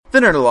The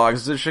Nerdologues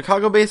is a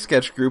Chicago-based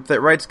sketch group that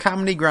writes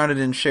comedy grounded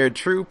in shared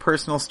true,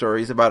 personal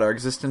stories about our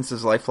existence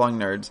as lifelong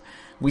nerds.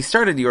 We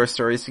started Your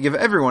Stories to give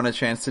everyone a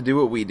chance to do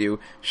what we do,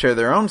 share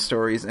their own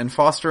stories, and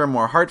foster a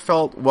more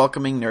heartfelt,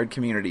 welcoming nerd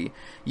community.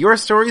 Your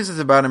Stories is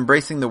about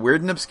embracing the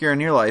weird and obscure in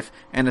your life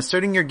and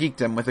asserting your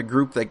geekdom with a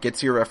group that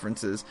gets your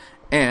references.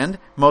 And,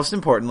 most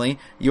importantly,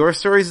 Your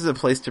Stories is a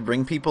place to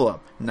bring people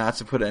up, not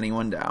to put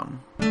anyone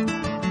down.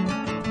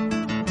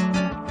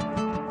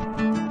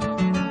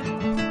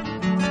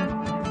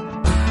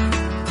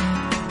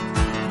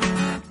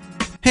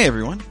 Hey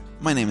everyone,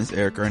 my name is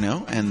Eric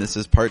Arnault, and this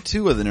is part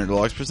 2 of the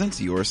Nerdologues Presents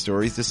Your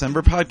Stories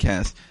December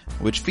podcast,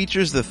 which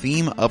features the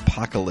theme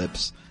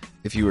Apocalypse.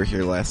 If you were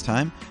here last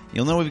time,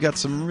 you'll know we've got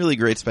some really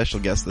great special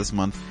guests this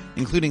month,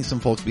 including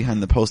some folks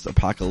behind the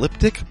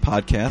Post-Apocalyptic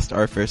podcast,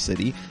 Our Fair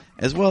City,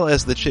 as well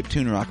as the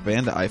chiptune rock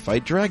band I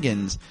Fight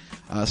Dragons.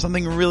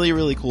 Something really,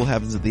 really cool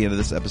happens at the end of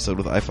this episode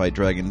with I Fight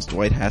Dragons,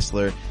 Dwight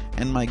Haesler,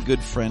 and my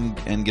good friend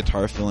and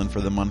guitar fill-in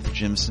for the month,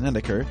 Jim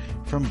Snedeker,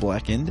 from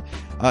Blackened.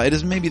 It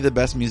is maybe the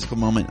best musical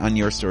moment on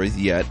Your Stories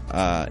yet.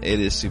 It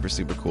is super,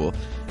 super cool.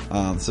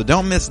 So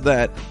don't miss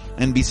that.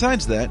 And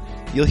besides that,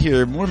 you'll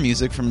hear more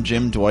music from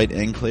Jim, Dwight,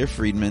 and Claire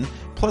Friedman,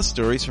 plus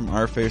stories from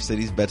Our Fair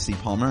City's Betsy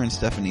Palmer and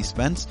Stephanie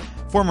Spence,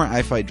 former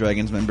I Fight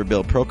Dragons member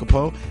Bill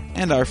Prokopow,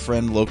 and our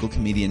friend, local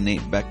comedian Nate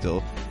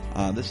Bechtel.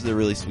 This is a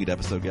really sweet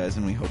episode, guys,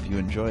 and we hope you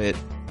enjoy it.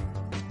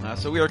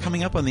 So we are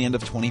coming up on the end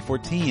of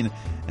 2014,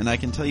 and I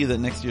can tell you that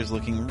next year is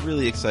looking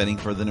really exciting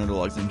for the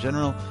Nerdologues in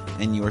general,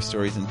 and Your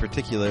Stories in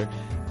particular.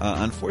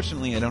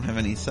 Unfortunately, I don't have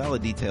any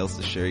solid details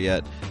to share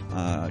yet,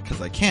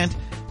 because I can't,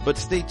 but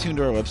stay tuned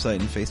to our website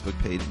and Facebook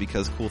page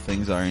because cool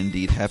things are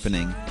indeed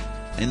happening.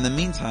 In the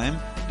meantime,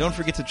 don't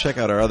forget to check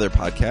out our other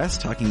podcast,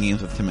 Talking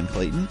Games with Tim and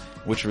Clayton,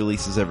 which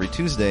releases every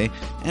Tuesday,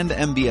 and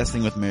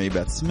MBSing with Mary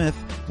Beth Smith,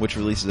 which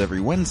releases every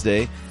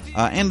Wednesday,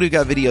 and we've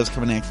got videos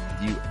coming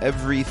at you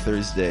every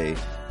Thursday.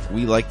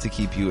 We like to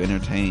keep you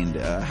entertained.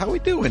 How we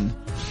doing?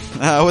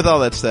 With all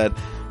that said,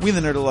 we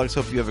the Nerdologues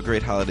hope you have a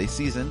great holiday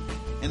season.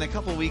 In a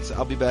couple weeks,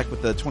 I'll be back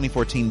with the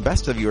 2014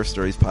 Best of Your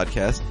Stories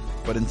podcast,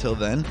 but until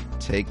then,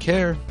 take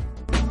care.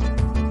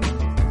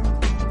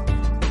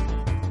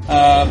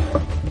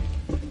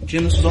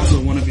 Jim, this was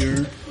also one of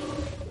your...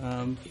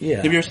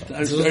 yeah.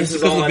 This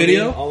is all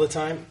video? All the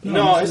time?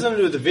 No, it has nothing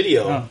to do with the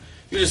video. Oh.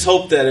 You just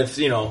hope that if,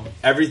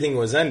 everything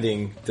was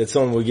ending, that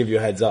someone would give you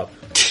a heads up.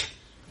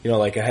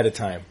 Like ahead of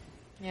time.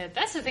 Yeah,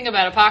 that's the thing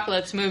about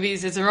apocalypse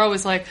movies is they're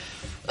always like,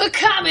 a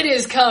comet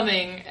is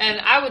coming! And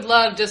I would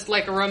love just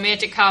like a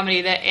romantic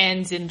comedy that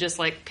ends in just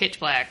like pitch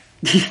black.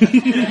 It's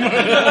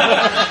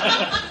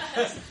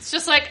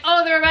just like,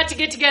 oh, they're about to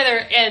get together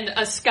and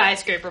a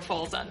skyscraper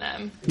falls on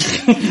them.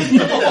 You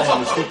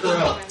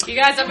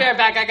guys, I'll be right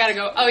back. I gotta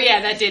go. Oh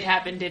yeah, that did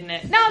happen, didn't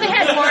it? No, they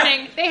had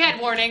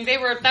warning.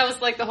 That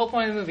was like the whole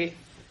point of the movie.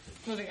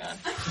 Moving on.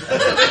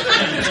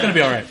 It's gonna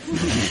be alright.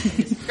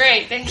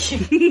 Great, thank you.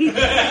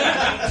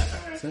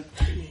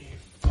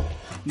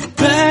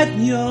 Bet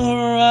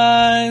your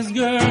eyes,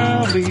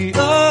 girl, be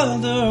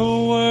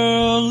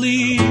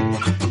otherworldly.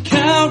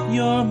 Count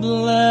your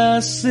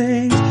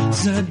blessings,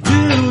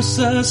 seduce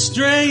a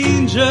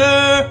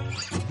stranger.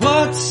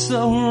 What's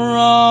so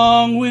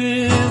wrong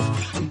with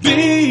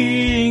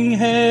being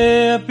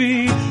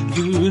happy?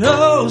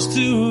 Kudos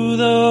to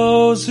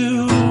those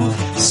who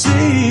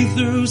see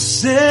through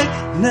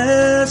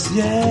sickness,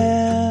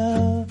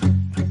 yeah.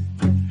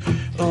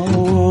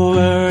 Over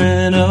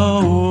and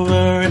over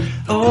and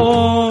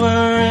over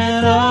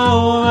and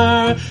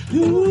over.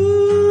 Ooh.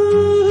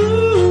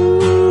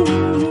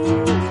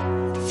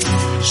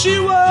 She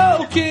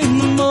woke in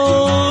the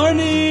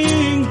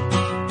morning.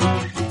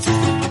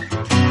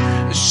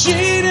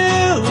 She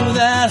knew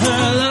that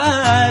her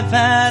life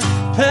had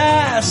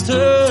passed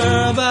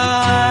her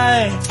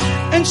by,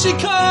 and she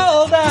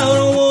called out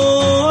a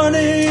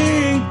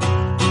warning.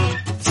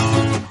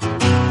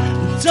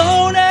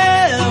 Don't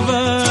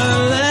ever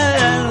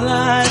let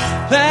life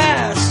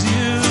pass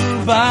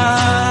you by.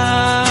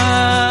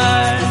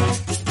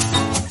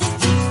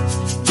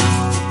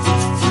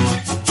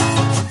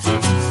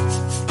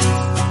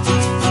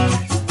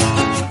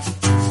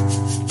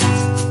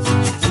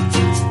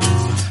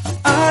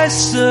 I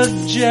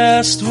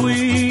suggest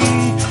we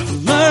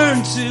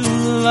learn to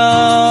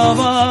love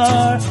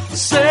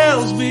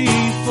ourselves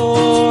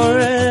before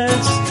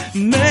it's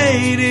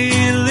made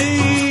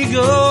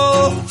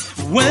illegal.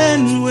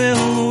 When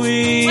will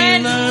we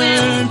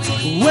learn?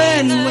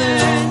 When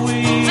will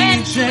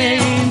we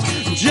change?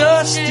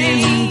 Just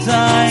in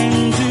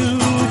time to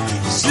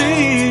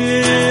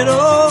see it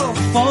all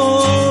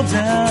fall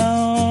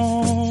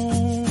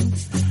down.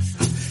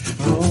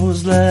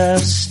 Those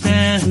left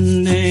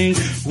standing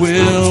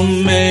will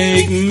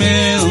make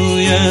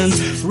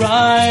millions,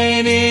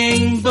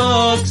 writing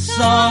books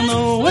on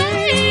the way.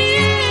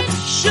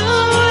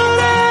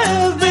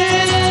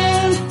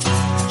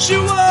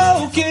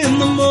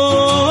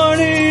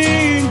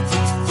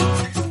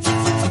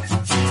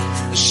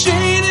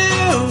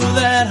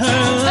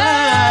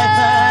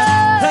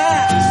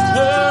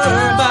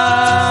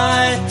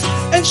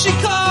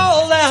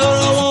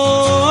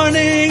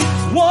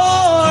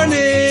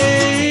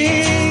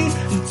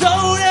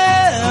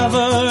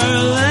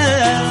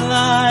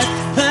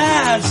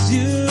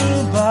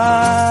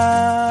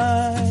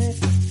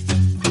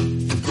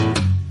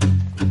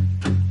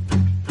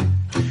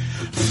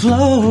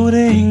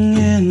 floating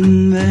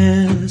in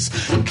this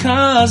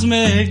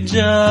cosmic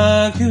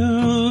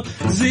jacuzzi.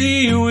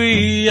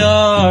 We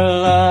are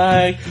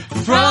like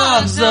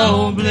frogs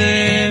oblivious.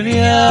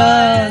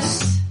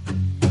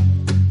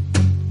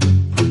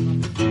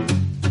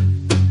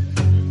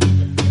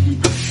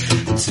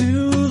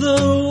 To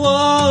the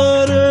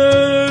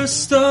water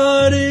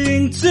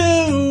starting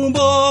to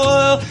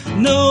boil,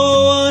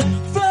 no one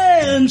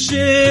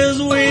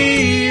flinches,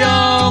 we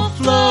all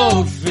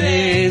float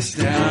face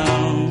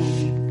down.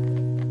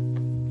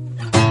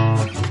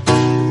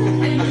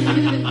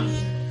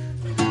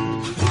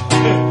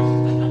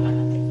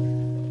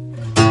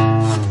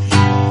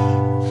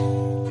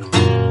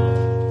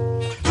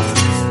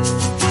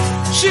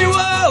 She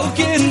woke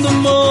in the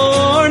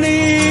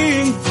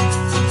morning.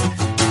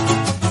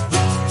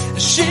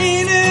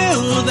 She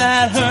knew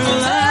that her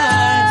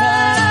life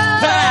had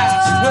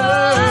passed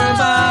her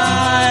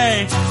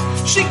by.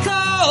 She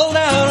called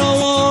out a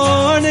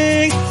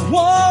warning,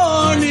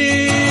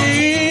 warning.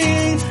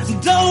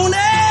 Don't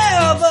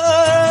ever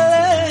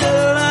let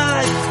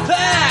life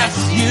pass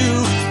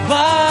you by.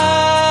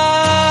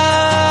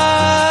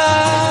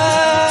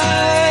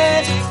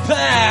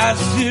 Pass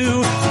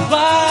you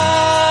by.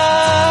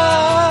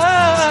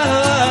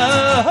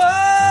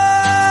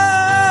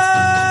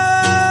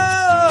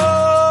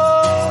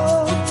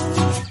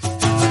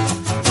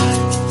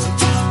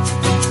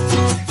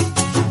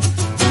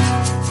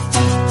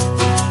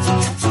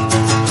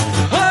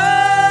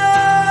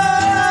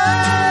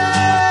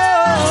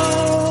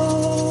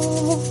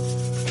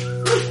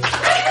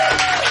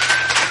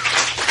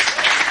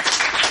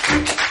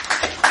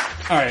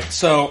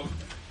 So,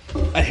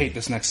 I hate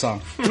this next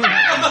song. We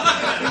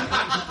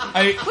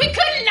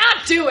could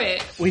not do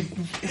it. We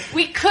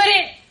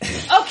couldn't.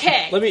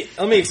 Okay. Let me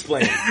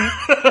explain.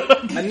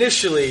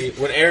 Initially,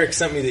 when Eric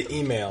sent me the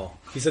email,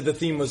 he said the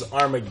theme was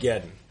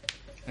Armageddon.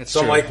 That's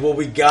so true. I'm like, well,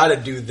 we gotta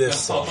do this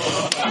song. Maybe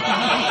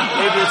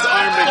it's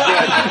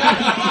Armageddon.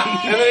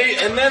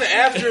 And then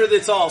after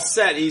it's all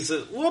set, he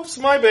said, whoops,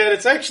 my bad,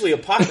 it's actually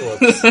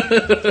Apocalypse.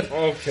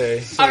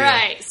 Okay. So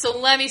Alright, so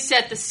let me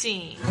set the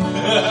scene.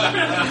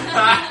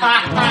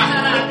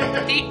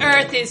 The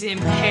Earth is in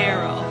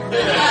peril.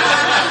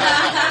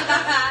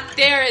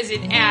 There is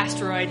an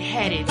asteroid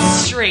headed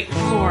straight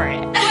for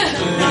it.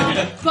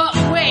 But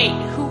wait,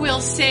 who will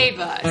save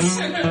us?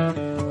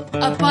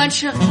 A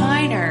bunch of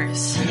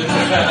miners,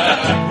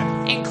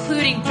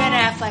 including Ben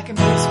Affleck and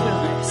Bruce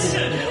Willis.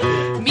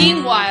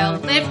 Meanwhile,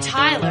 Liv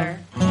Tyler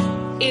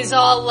is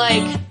all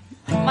like,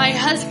 my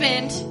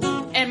husband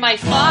and my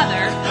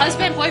father,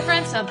 husband,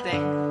 boyfriend,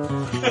 something,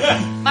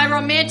 my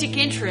romantic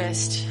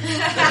interest.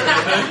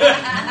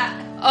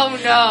 Oh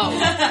no,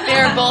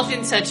 they're both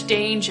in such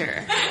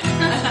danger.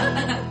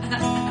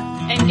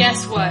 And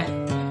guess what?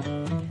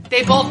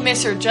 They both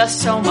miss her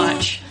just so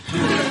much.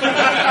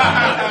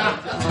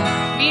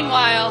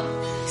 Meanwhile,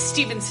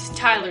 Steven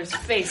Tyler's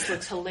face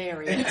looks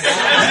hilarious.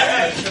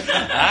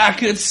 I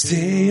could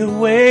stay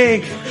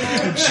awake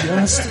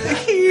just to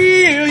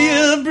hear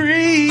you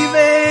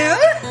breathing.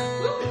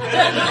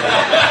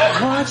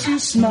 Watch you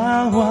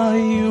smile while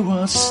you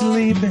are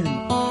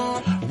sleeping,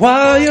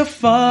 while you're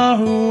far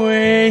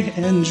away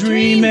and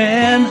dreaming.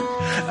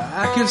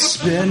 I could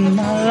spend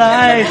my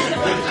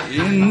life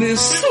in this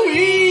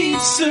sweet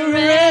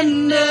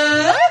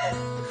surrender.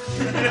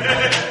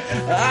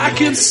 I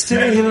could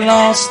stay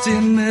lost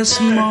in this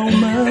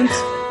moment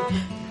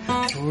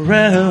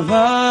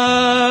forever,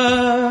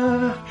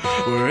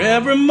 where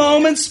every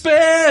moment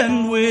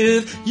spent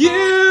with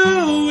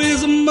you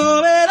is a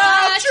moment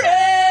I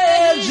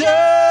treasure.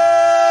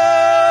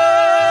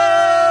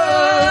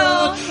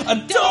 I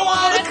don't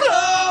want to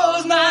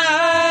close my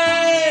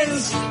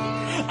eyes,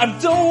 I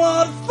don't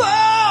want to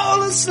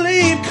fall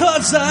asleep,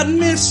 'cause I'd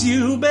miss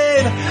you,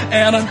 babe,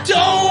 and I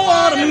don't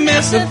want to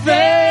miss a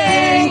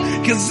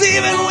thing, 'cause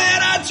even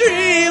when I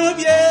dream of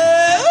you,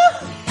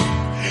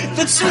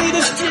 the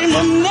sweetest dream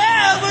will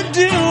never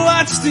do,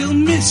 I'd still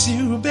miss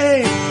you,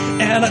 babe,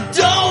 and I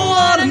don't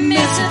want to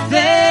miss a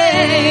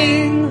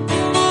thing.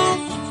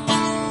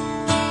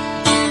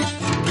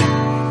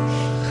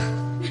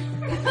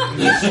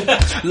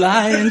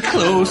 Lying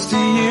close to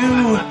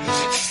you,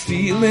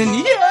 feeling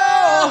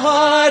your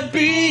heart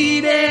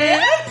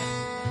beating,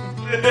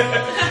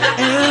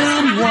 and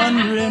I'm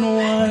wondering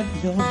what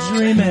you're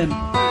dreaming,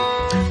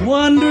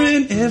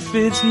 wondering if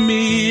it's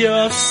me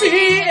you're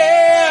seeing.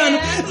 And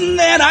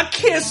then I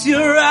kiss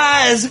your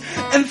eyes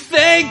and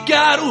thank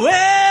God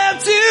we're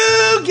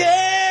together.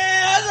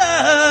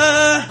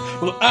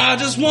 Well, I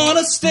just want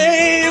to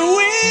stay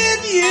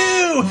with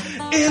you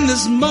in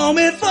this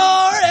moment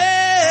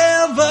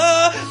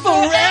forever,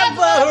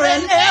 forever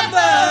and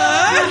ever.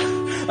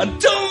 I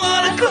don't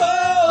want to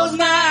close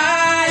my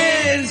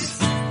eyes,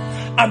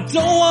 I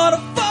don't want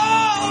to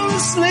fall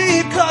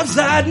asleep, 'cause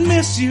I'd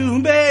miss you,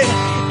 babe,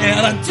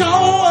 and I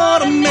don't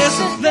want to miss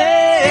a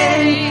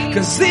thing,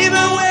 'cause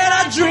even when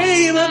I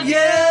dream of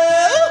you,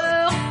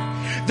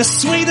 the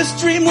sweetest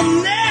dream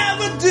will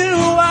never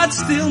do, I'd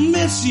still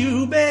miss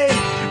you, babe,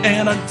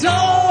 and I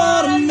don't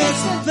want to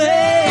miss a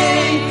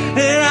thing,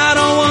 and I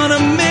don't want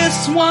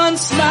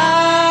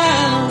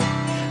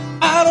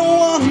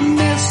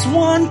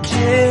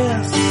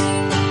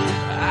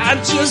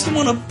just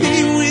wanna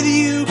be with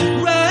you,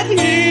 right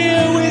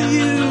here with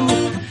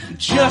you,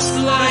 just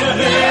like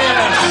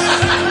this.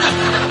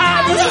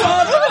 I just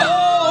wanna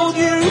hold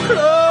you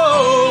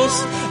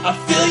close. I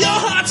feel your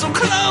heart so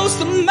close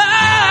to mine,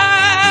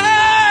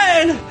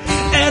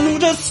 and we'll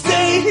just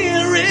stay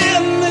here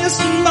in this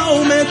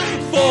moment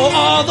for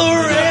all the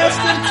rest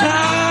of time.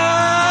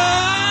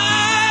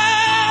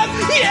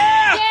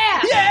 Yeah!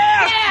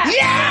 Yeah!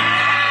 Yeah!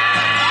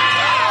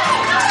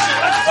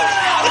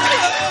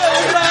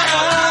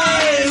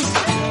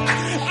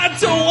 I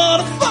don't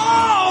wanna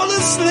fall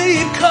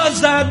asleep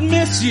 'cause I'd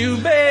miss you,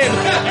 babe,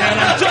 and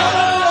I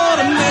don't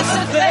wanna miss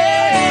a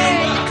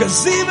thing,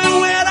 'cause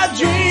even when I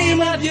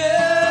dream of you,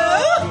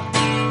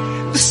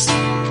 this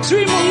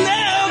dream will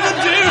never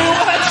do.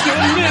 I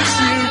still miss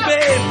you,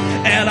 babe,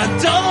 and I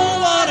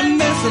don't wanna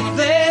miss a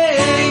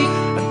thing.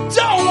 I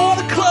don't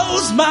wanna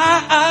close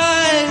my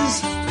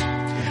eyes.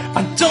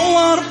 I don't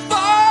wanna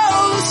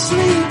fall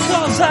asleep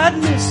 'cause I'd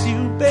miss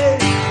you,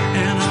 babe,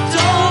 and I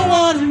don't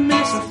wanna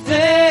miss a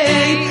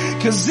thing,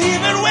 'cause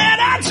even when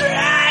I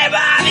dream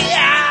of you,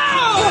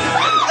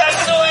 the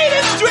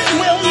sweetest dream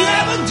will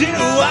never do.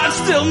 I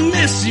still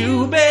miss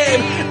you,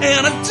 babe,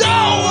 and I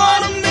don't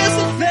wanna miss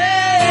a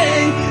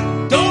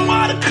thing. Don't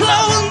wanna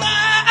close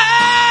my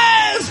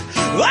eyes.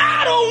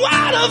 I don't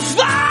wanna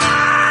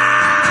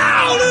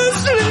fall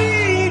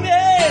asleep,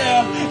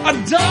 yeah. I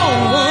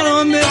don't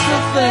wanna miss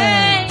a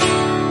thing.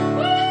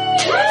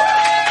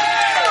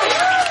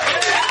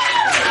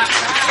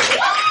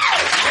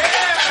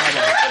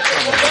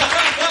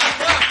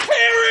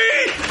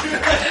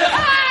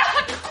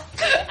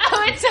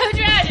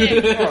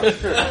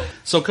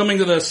 So coming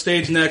to the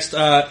stage next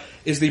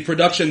is the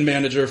production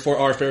manager for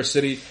our fair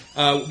city.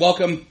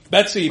 Welcome,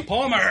 Betsy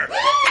Palmer.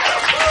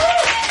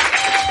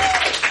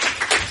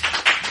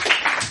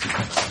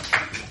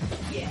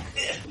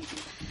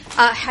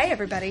 Hi,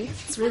 everybody.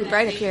 It's really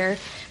bright up here.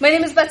 My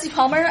name is Betsy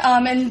Palmer,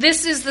 and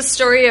this is the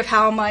story of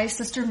how my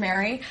sister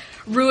Mary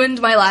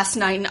ruined my last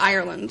night in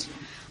Ireland.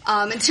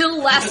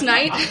 Until last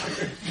night,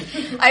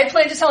 I had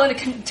planned to tell an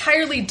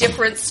entirely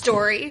different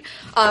story,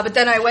 but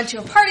then I went to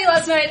a party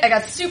last night, I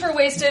got super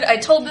wasted, I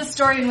told this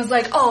story and was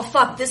like, oh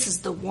fuck, this is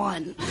the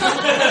one.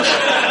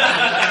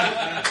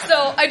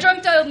 So I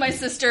drunk dialed my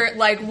sister at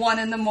like 1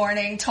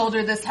 a.m, told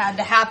her this had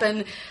to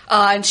happen,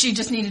 and she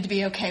just needed to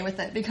be okay with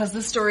it, because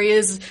the story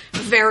is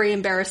very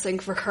embarrassing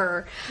for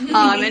her.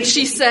 And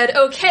she said,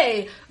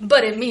 okay,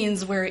 but it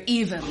means we're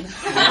even.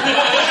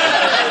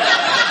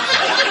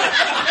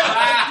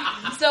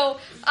 So,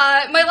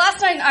 my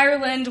last night in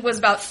Ireland was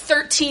about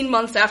 13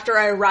 months after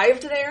I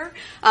arrived there.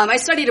 I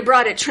studied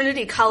abroad at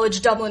Trinity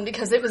College Dublin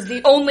because it was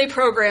the only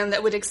program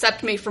that would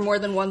accept me for more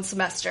than one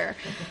semester.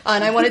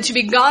 And I wanted to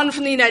be gone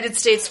from the United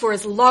States for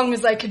as long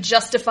as I could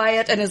justify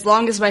it and as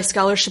long as my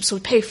scholarships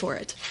would pay for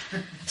it.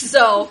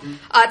 So,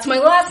 it's my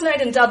last night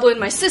in Dublin.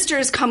 My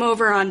sister's come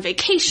over on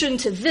vacation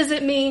to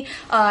visit me.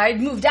 I'd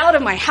moved out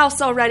of my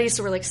house already,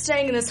 so we're like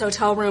staying in this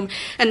hotel room.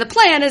 And the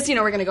plan is,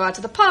 we're gonna go out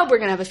to the pub, we're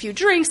gonna have a few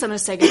drinks, I'm gonna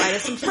say goodbye to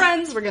some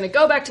friends, we're gonna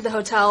go back to the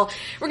hotel,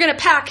 we're gonna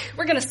pack,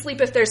 we're gonna sleep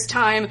if there's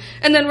time,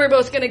 and then we're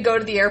both gonna go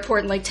to the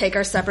airport and like take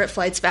our separate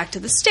flights back to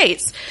the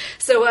States.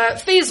 So,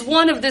 phase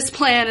 1 of this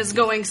plan is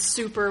going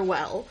super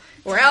well.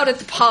 We're out at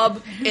the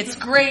pub. It's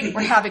great.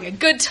 We're having a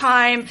good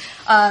time.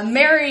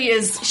 Mary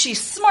she's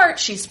smart.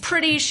 She's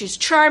pretty. She's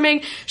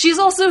charming. She's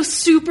also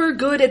super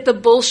good at the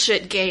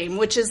bullshit game,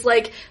 which is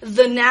like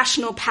the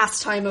national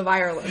pastime of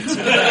Ireland.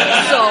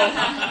 So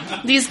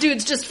these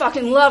dudes just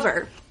fucking love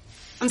her.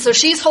 And so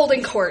she's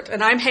holding court,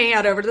 and I'm hanging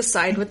out over to the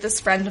side with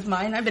this friend of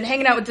mine. I've been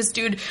hanging out with this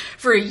dude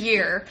for a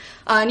year.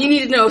 And you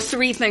need to know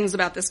 3 things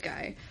about this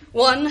guy.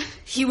 1,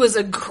 he was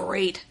a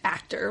great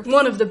actor,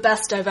 one of the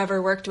best I've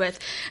ever worked with,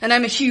 and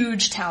I'm a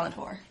huge talent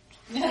whore.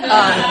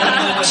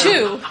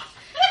 2,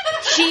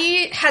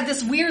 he had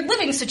this weird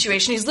living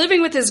situation. He's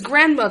living with his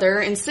grandmother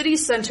in city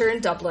center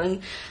in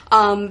Dublin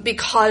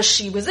because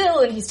she was ill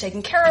and he's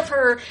taking care of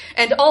her,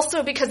 and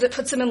also because it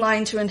puts him in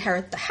line to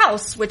inherit the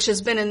house, which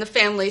has been in the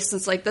family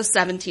since like the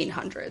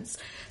 1700s.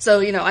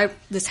 So,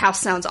 this house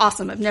sounds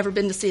awesome. I've never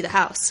been to see the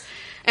house.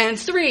 And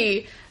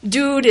 3,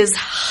 dude is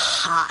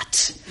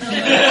hot.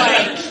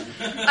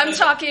 I'm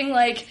talking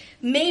like,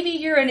 maybe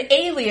you're an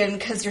alien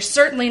because you're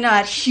certainly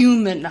not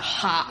human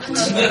hot.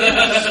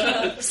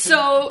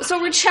 So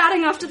we're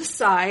chatting off to the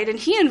side, and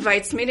he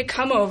invites me to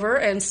come over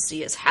and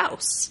see his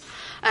house.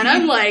 And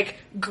I'm like,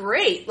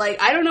 great.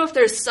 I don't know if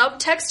there's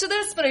subtext to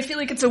this, but I feel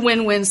like it's a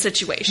win-win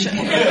situation.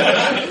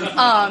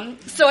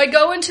 So I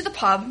go into the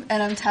pub,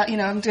 and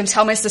I'm going to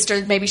tell my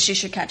sister maybe she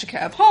should catch a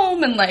cab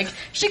home, and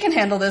she can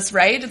handle this,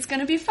 right? It's going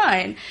to be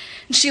fine.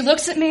 And she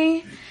looks at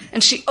me,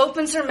 and she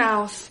opens her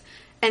mouth,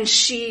 and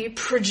she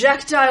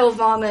projectile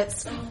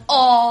vomits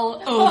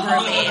all over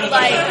me,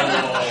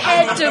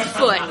 head to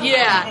foot.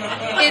 Yeah.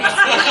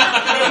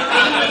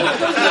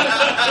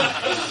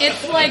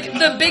 It's like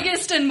the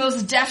biggest and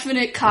most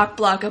definite cock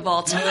block of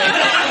all time.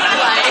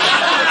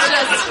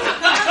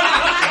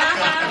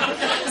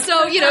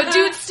 So,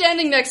 dude's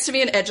standing next to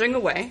me and edging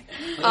away.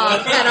 And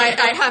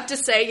I have to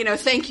say,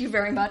 thank you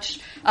very much.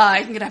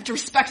 I'm going to have to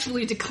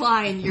respectfully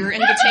decline your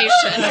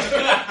invitation.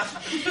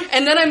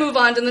 And then I move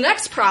on to the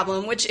next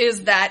problem, which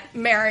is that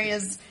Mary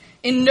is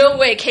in no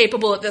way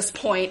capable at this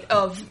point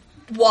of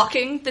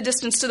walking the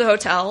distance to the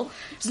hotel.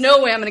 There's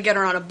no way I'm going to get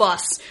her on a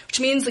bus, which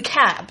means a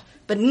cab.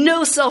 But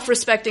no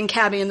self-respecting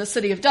cabbie in the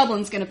city of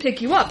Dublin is going to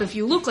pick you up if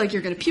you look like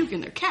you're going to puke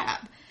in their cab.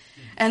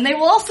 And they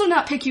will also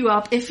not pick you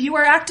up if you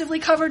are actively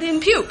covered in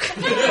puke.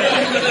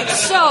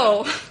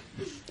 So,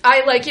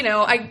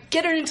 I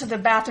get her into the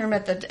bathroom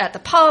at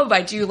the pub.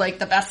 I do,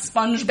 the best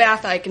sponge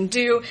bath I can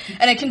do.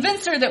 And I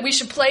convince her that we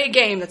should play a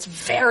game that's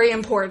very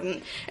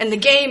important. And the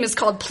game is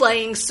called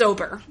Playing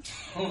Sober.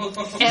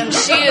 And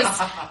she is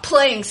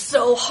playing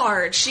so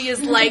hard. She is,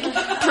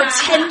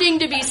 pretending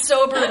to be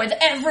sober with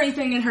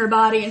everything in her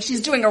body, and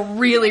she's doing a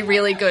really,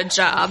 really good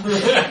job.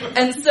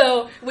 And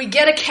so we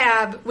get a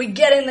cab, we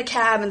get in the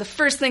cab, and the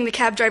first thing the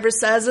cab driver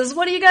says is,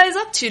 "What are you guys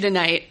up to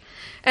tonight?"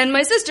 And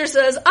my sister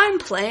says, "I'm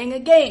playing a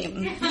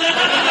game."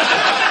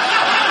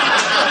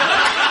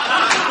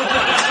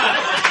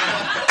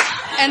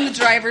 And the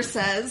driver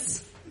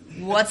says,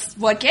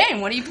 What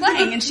game? What are you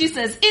playing? And she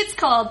says, "It's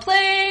called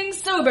Playing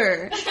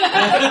Sober."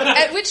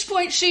 At which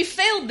point she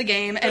failed the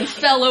game and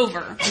fell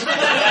over.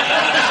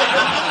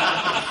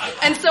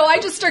 And so I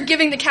just start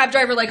giving the cab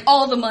driver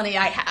all the money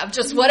I have,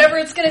 just whatever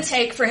it's going to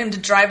take for him to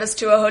drive us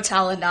to a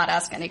hotel and not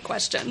ask any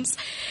questions.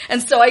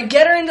 And so I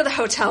get her into the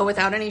hotel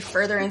without any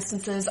further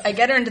instances. I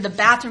get her into the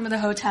bathroom of the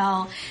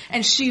hotel,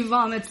 and she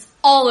vomits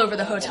all over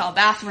the hotel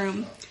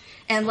bathroom.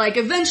 And,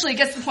 eventually it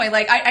gets to the point,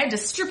 I had to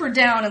strip her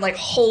down and,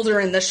 hold her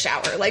in the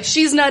shower.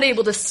 She's not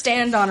able to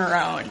stand on her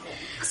own.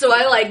 So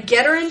I,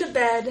 get her into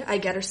bed, I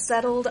get her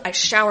settled, I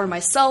shower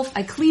myself,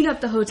 I clean up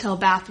the hotel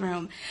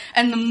bathroom.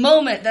 And the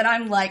moment that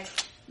I'm,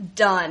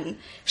 done,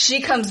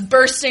 she comes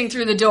bursting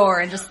through the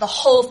door and just the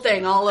whole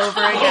thing all over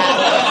again.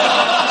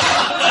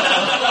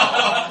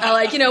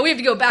 We have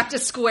to go back to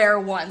square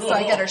one. So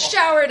I get her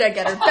showered, I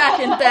get her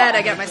back in bed,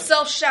 I get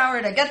myself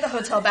showered, I get the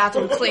hotel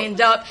bathroom cleaned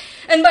up.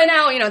 And by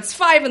now, it's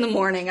 5 a.m.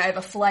 I have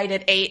a flight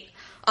at 8.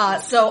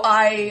 So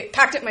I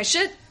packed up my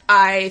shit,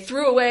 I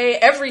threw away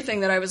everything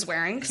that I was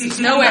wearing, because there's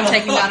no way I'm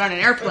taking that on an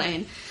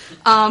airplane.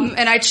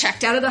 And I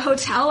checked out of the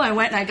hotel, I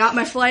went and I got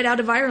my flight out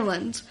of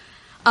Ireland.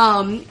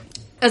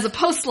 As a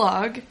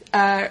post-log,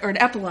 or an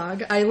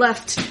epilogue, I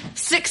left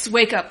 6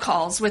 wake-up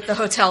calls with the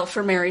hotel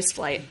for Mary's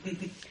flight.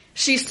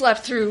 She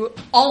slept through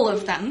all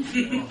of them.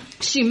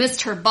 She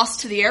missed her bus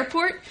to the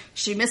airport.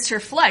 She missed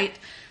her flight.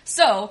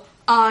 So,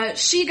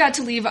 she got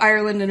to leave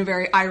Ireland in a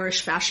very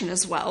Irish fashion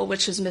as well,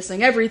 which is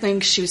missing everything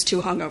because she was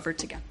too hungover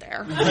to get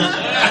there.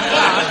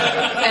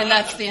 And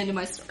that's the end of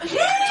my story.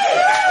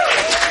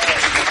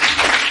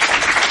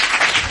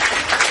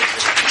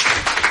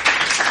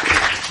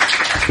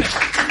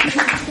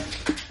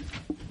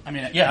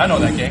 I know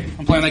that game.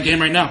 I'm playing that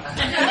game right now.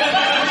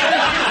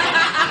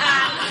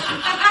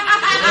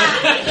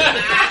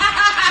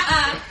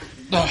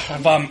 I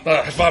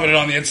vomited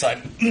on the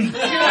inside.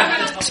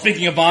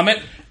 Speaking of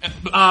vomit,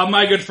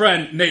 my good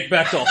friend, Nate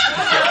Bechtel.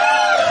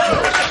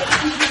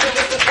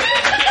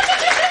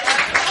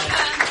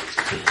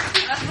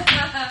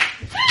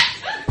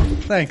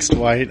 Thanks,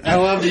 Dwight. I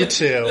love you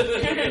too.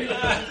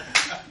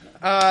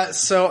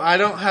 So I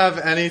don't have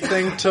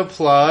anything to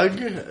plug.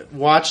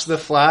 Watch The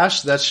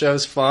Flash. That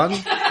show's fun, I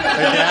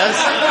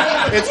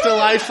guess. It's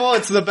delightful.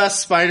 It's the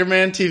best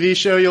Spider-Man TV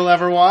show you'll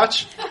ever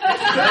watch.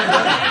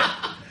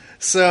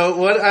 So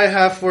what I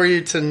have for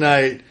you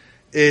tonight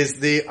is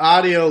the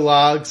audio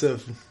logs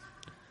of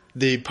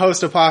the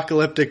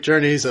post-apocalyptic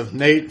journeys of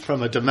Nate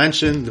from a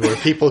dimension where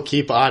people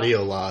keep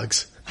audio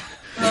logs.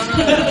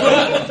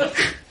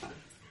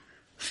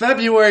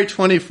 February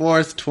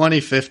 24th,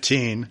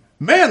 2015.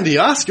 Man, the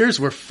Oscars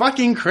were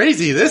fucking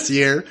crazy this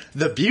year.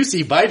 The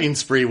Busey biting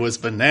spree was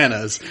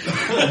bananas.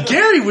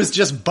 Gary was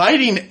just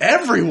biting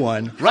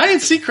everyone. Ryan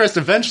Seacrest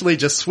eventually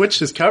just switched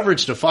his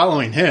coverage to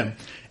following him.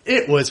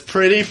 It was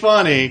pretty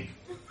funny.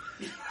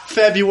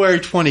 February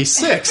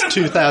 26,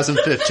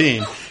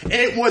 2015.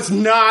 It was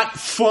not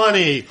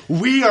funny.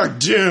 We are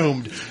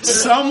doomed.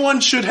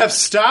 Someone should have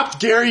stopped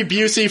Gary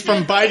Busey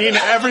from biting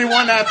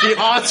everyone at the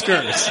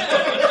Oscars.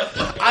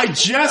 I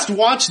just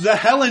watched the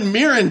Helen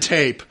Mirren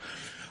tape.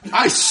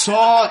 I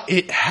saw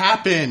it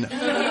happen.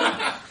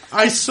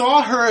 I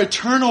saw her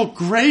eternal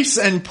grace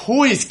and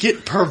poise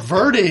get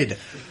perverted.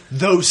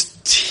 Those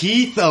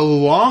teeth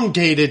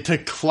elongated to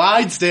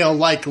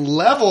Clydesdale-like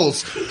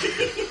levels.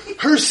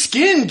 Her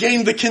skin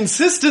gained the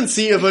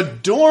consistency of a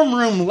dorm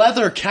room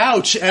leather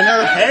couch, and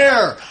her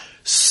hair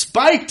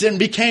spiked and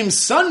became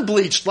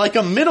sun-bleached like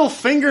a middle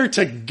finger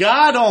to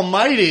God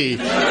Almighty.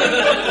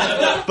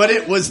 But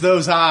it was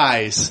those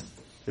eyes.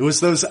 It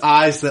was those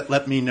eyes that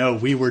let me know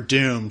we were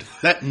doomed,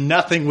 that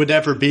nothing would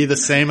ever be the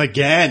same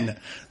again.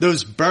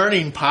 Those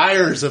burning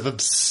pyres of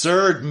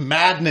absurd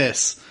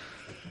madness.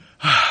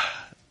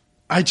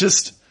 I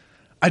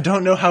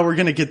don't know how we're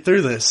going to get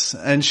through this.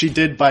 And she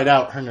did bite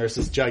out her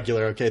nurse's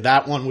jugular. Okay,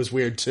 that one was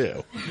weird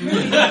too.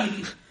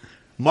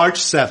 March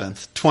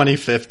 7th,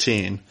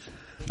 2015.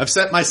 I've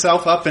set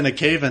myself up in a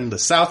cave in the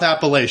South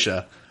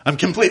Appalachia. I'm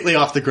completely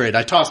off the grid.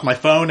 I tossed my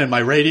phone and my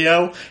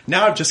radio.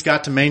 Now I've just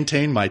got to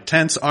maintain my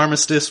tense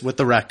armistice with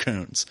the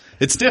raccoons.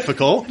 It's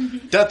difficult.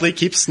 Dudley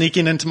keeps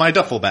sneaking into my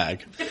duffel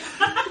bag.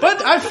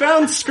 But I've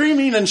found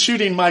screaming and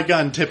shooting my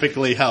gun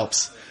typically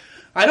helps.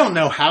 I don't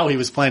know how he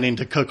was planning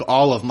to cook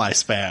all of my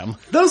Spam.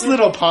 Those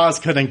little paws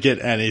couldn't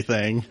get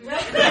anything.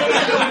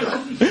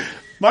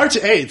 March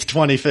 8th,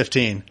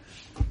 2015.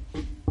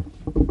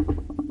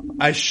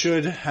 I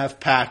should have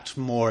packed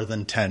more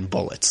than 10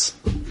 bullets.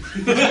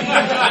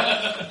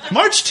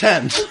 March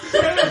 10th.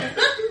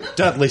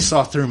 Dudley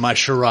saw through my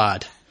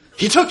charade.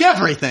 He took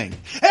everything.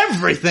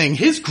 Everything.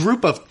 His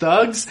group of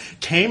thugs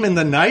came in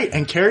the night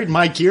and carried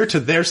my gear to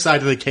their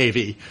side of the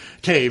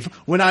cave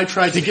when I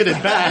tried to get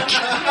it back.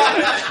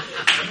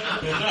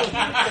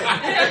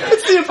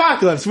 It's the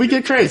apocalypse. We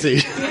get crazy.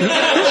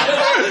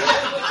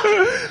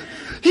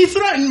 He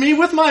threatened me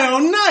with my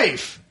own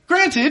knife.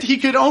 Granted, he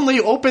could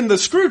only open the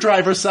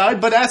screwdriver side,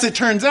 but as it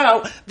turns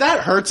out, that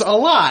hurts a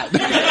lot.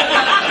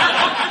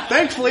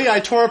 Thankfully,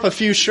 I tore up a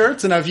few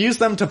shirts and I've used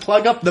them to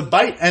plug up the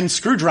bite and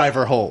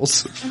screwdriver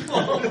holes.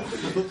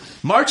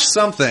 March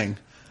something.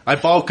 I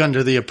balk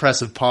under the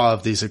oppressive paw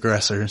of these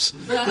aggressors.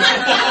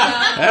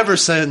 Ever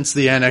since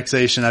the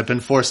annexation, I've been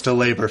forced to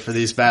labor for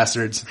these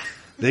bastards.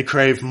 They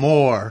crave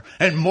more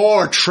and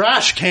more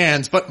trash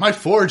cans, but my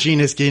foraging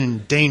is getting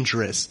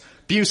dangerous.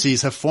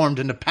 Buseys have formed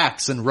into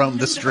packs and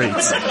roamed the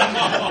streets.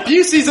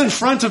 Buseys in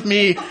front of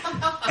me,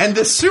 and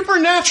the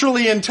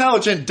supernaturally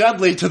intelligent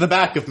Dudley to the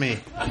back of me.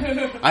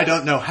 I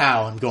don't know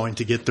how I'm going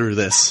to get through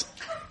this.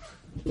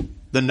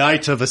 The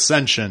night of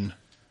ascension.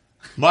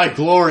 My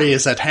glory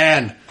is at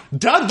hand.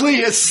 Dudley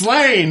is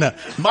slain.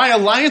 My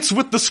alliance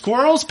with the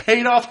squirrels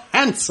paid off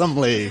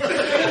handsomely.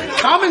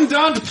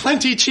 Commandant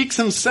Plenty Cheeks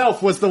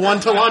himself was the one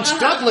to launch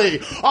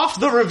Dudley off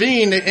the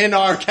ravine in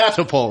our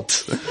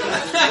catapult.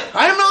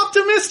 I am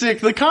optimistic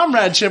the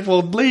comradeship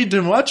will lead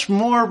to much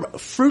more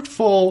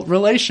fruitful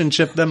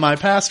relationship than my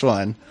past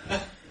one.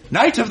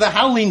 Night of the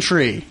Howling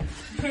Tree.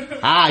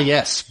 Ah,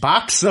 yes,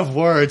 box of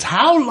words.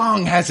 How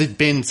long has it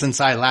been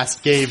since I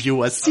last gave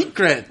you a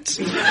secret?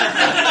 But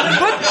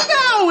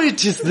now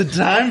it is the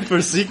time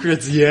for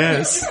secrets,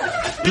 yes.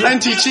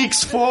 Plenty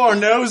Cheeks 4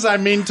 knows I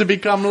mean to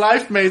become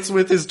life mates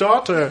with his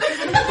daughter.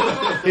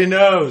 He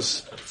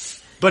knows.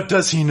 But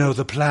does he know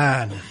the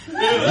plan?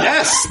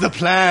 Yes, the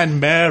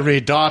plan.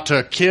 Marry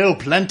daughter, kill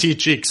Plenty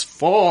Cheeks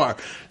 4.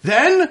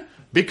 Then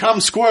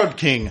become Squirrel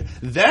King.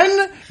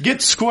 Then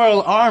get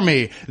Squirrel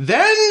Army.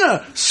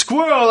 Then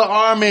Squirrel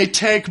Army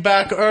take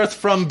back Earth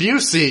from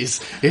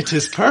Buseys. It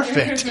is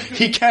perfect.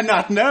 He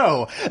cannot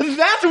know.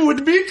 That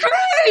would be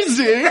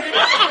crazy.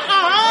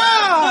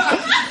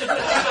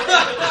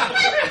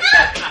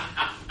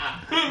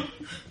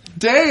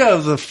 Day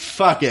of the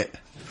fuck it.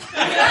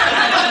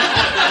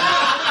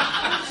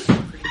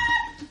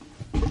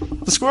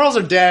 The squirrels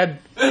are dead.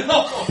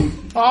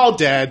 All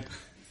dead.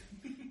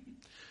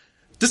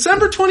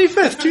 December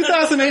 25th,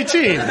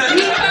 2018.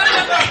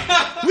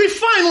 We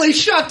finally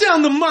shot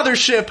down the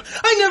mothership.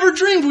 I never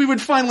dreamed we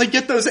would finally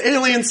get those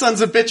alien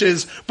sons of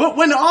bitches. But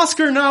when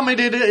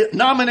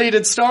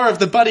Oscar-nominated star of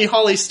the Buddy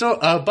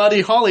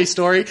Holly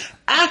story,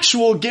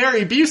 actual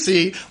Gary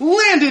Busey,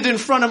 landed in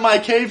front of my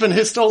cave in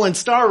his stolen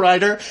Star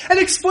Rider and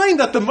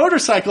explained that the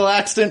motorcycle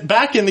accident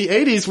back in the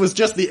 80s was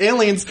just the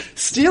aliens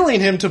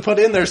stealing him to put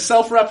in their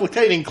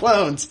self-replicating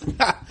clones.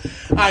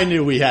 I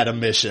knew we had a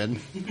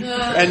mission.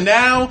 And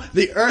now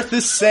the Earth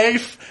is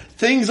safe.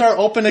 Things are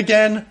open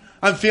again.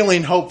 I'm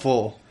feeling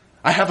hopeful.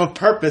 I have a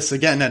purpose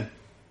again. And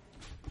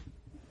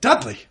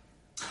Dudley,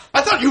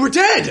 I thought you were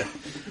dead.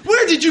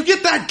 Where did you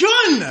get that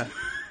gun?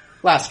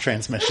 Last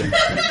transmission.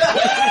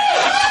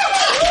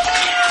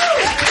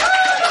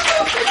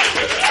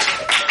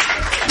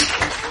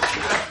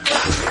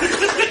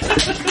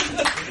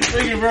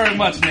 Thank you very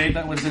much, Nate.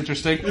 That was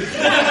interesting.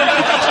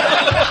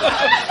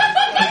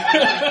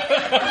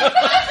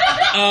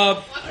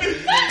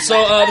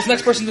 So this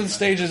next person to the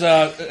stage is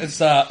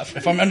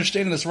if I'm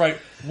understanding this right,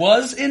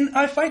 was in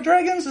I Fight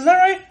Dragons. Is that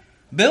right?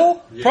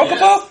 Bill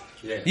Prokopow?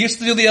 Yes. He used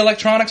to do the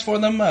electronics for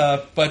them,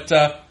 but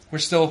we're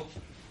still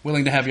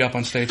willing to have you up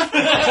on stage. So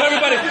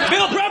everybody,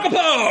 Bill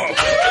Prokopow!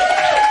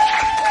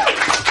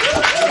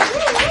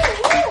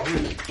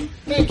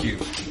 Thank you.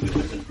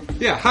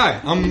 Yeah,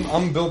 hi.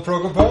 I'm Bill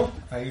Prokopow.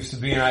 I used to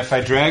be in I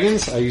Fight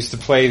Dragons. I used to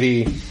play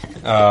the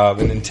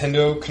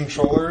Nintendo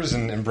controllers,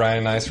 and Brian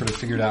and I sort of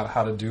figured out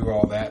how to do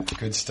all that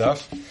good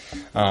stuff.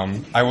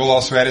 I will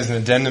also add as an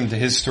addendum to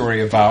his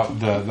story about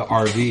the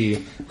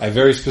RV. I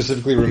very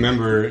specifically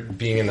remember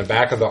being in the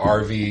back of the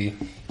RV,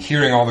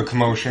 hearing all the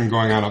commotion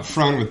going on up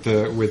front with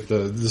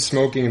the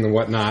smoking and the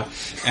whatnot,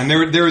 and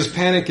there was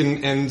panic,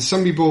 and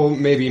some people,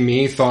 maybe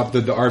me, thought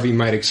that the RV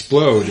might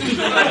explode.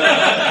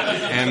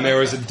 And there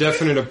was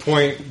definitely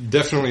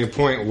a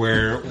point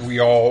where we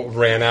all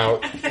ran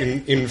out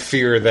in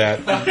fear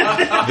that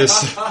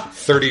this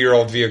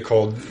 30-year-old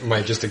vehicle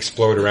might just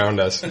explode around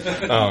us.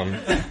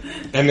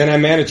 And then I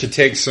managed to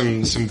take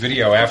some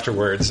video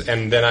afterwards,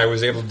 and then I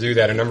was able to do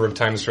that a number of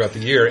times throughout the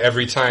year.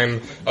 Every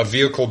time a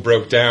vehicle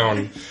broke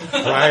down,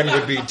 Brian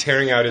would be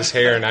tearing out his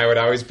hair, and I would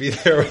always be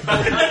there with the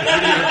video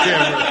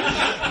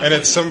camera. And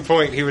at some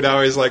point, he would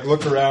always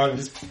look around and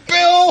just,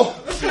 Bill!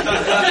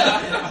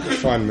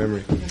 Fond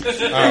memory.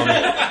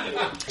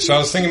 So I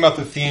was thinking about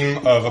the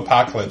theme of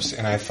apocalypse,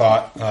 and I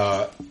thought,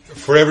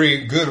 for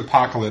every good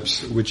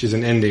apocalypse, which is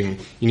an ending,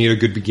 you need a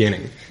good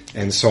beginning.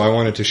 And so I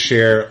wanted to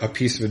share a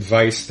piece of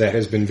advice that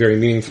has been very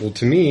meaningful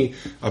to me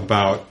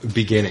about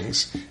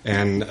beginnings.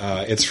 And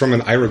it's from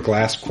an Ira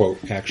Glass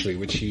quote, actually,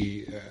 which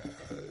he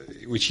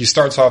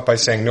starts off by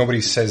saying,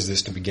 nobody says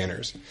this to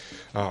beginners.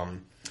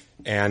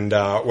 And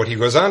what he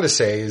goes on to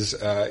say is,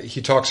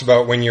 he talks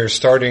about when you're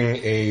starting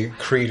a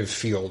creative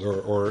field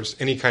or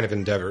any kind of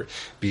endeavor,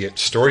 be it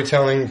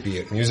storytelling, be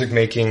it music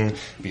making,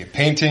 be it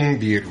painting,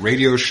 be it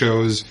radio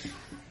shows,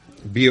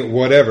 be it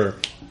whatever,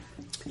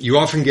 you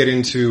often get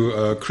into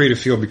a creative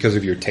field because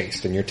of your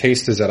taste, and your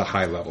taste is at a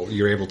high level.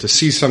 You're able to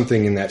see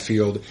something in that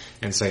field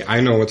and say,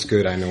 I know what's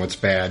good, I know what's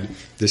bad,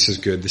 this is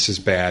good, this is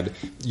bad.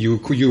 You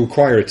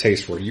acquire a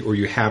taste for it, or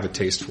you have a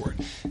taste for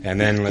it.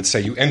 And then let's say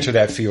you enter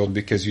that field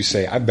because you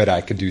say, I bet I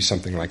could do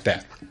something like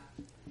that.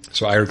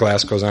 So Ira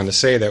Glass goes on to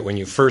say that when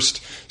you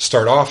first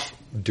start off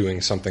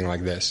doing something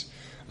like this,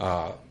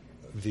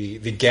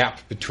 the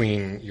gap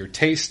between your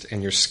taste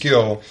and your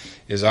skill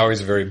is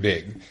always very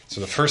big. So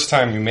the first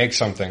time you make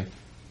something,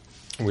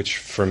 which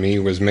for me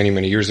was many,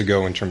 many years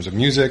ago in terms of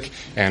music,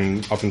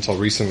 and up until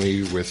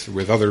recently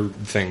with other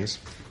things.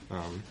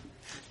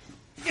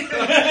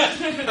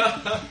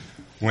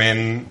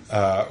 When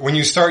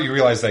you start, you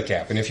realize that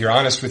gap. And if you're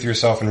honest with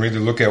yourself and really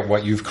look at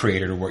what you've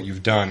created or what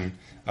you've done,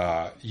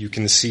 you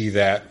can see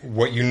that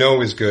what you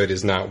know is good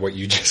is not what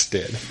you just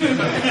did.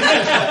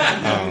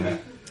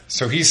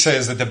 So he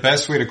says that the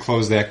best way to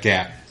close that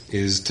gap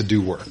is to do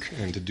work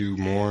and to do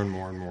more and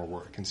more and more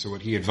work. And so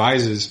what he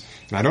advises,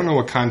 and I don't know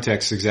what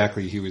context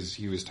exactly he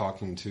was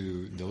talking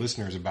to the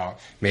listeners about.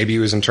 Maybe it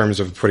was in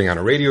terms of putting on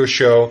a radio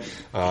show.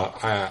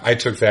 I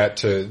took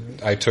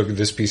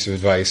this piece of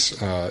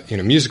advice in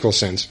a musical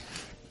sense.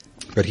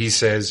 But he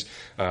says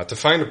to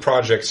find a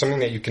project,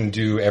 something that you can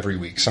do every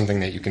week, something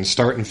that you can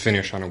start and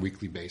finish on a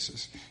weekly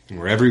basis. And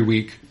where every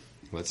week,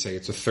 let's say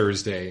it's a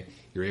Thursday,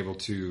 you're able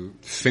to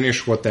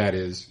finish what that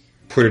is,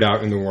 put it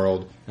out in the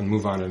world, and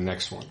move on to the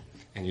next one.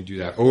 And you do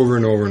that over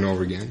and over and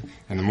over again.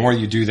 And the more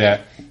you do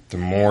that, the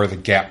more the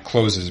gap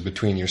closes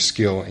between your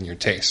skill and your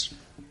taste.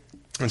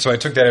 And so I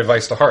took that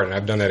advice to heart, and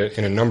I've done that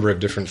in a number of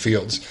different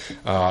fields.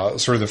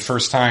 Sort of the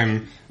first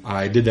time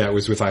I did that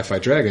was with I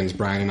Fight Dragons.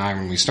 Brian and I,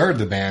 when we started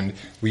the band,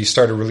 we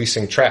started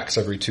releasing tracks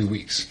every 2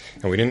 weeks.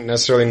 And we didn't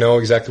necessarily know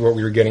exactly what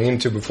we were getting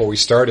into before we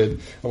started.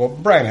 Well,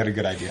 Brian had a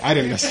good idea. I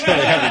didn't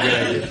necessarily have a good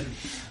idea.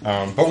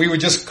 But we would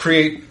just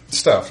create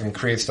stuff and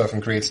create stuff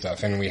and create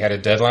stuff. And we had a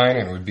deadline,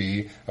 and it would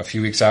be a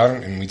few weeks out,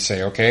 and we'd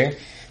say, okay,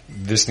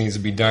 this needs to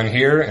be done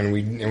here, and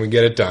we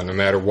get it done. No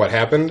matter what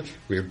happened,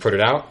 we would put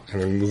it out, and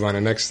then move on to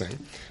the next thing.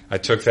 I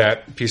took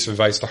that piece of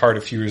advice to heart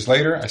a few years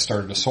later. I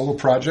started a solo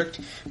project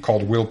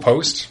called Will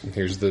Post.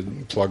 Here's the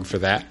plug for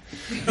that.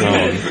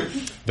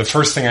 The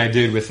first thing I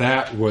did with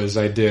that was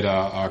I did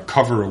a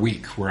cover a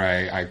week,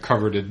 where I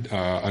covered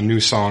a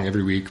new song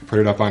every week, put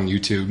it up on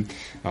YouTube,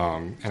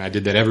 and I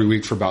did that every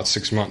week for about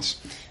 6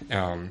 months.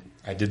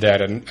 I did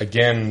that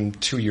again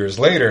 2 years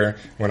later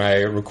when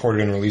I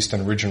recorded and released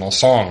an original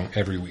song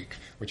every week,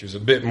 which was a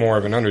bit more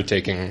of an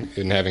undertaking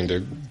in having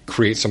to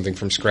create something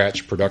from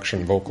scratch,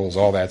 production, vocals,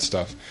 all that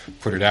stuff,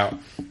 put it out.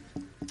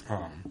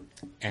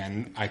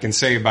 And I can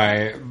say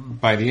by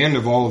the end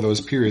of all of those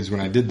periods when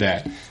I did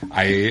that,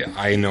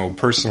 I know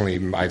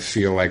personally, I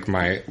feel like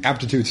my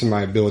aptitudes and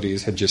my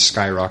abilities had just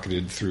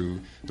skyrocketed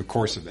through the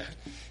course of that.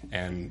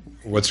 And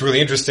what's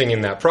really interesting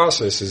in that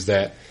process is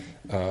that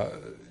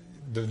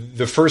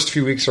the first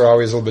few weeks are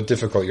always a little bit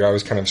difficult. You're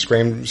always kind of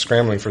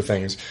scrambling for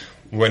things.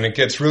 When it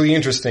gets really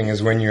interesting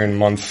is when you're in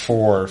month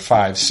 4,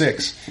 5,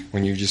 6,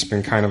 when you've just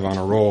been kind of on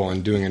a roll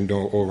and doing it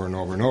over and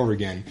over and over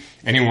again.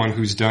 Anyone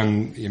who's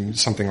done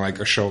something like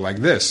a show like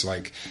this,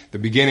 like the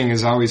beginning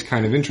is always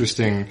kind of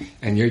interesting,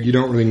 and you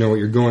don't really know what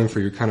you're going for.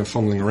 You're kind of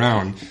fumbling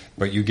around,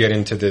 but you get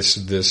into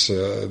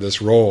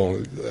this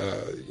role,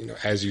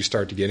 as you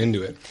start to get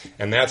into it,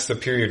 and that's the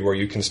period where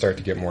you can start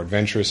to get more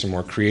adventurous and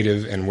more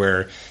creative, and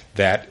where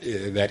that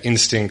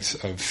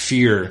instinct of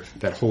fear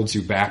that holds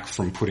you back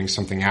from putting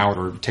something out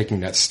or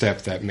taking that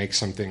step that makes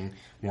something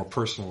more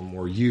personal,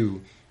 more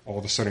you, all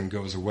of a sudden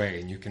goes away,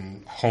 and you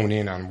can hone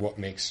in on what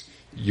makes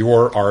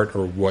your art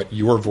or what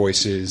your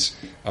voice is,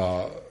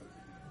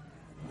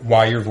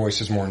 why your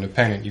voice is more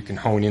independent. You can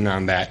hone in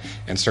on that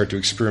and start to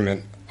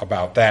experiment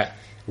about that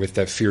with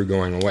that fear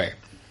going away.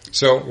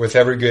 So with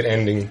every good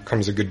ending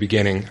comes a good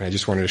beginning, and I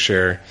just wanted to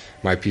share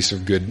my piece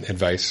of good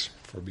advice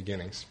for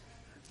beginnings.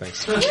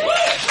 Thanks.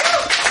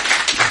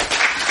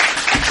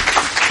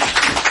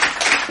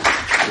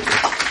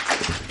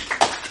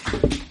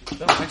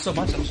 not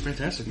so much. That was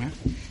fantastic, man.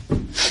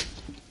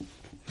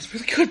 That's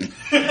really good.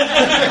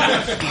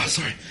 Oh,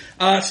 sorry.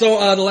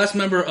 So the last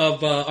member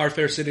of Our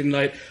Fair City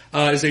tonight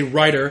is a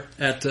writer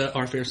at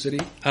Our Fair City.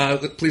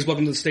 Please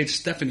welcome to the stage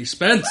Stephanie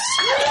Spence.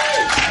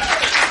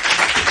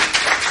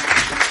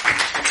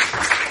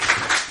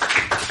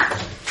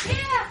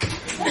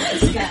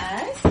 Thanks,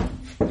 guys.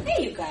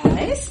 Hey, you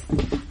guys.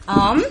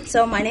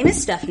 So my name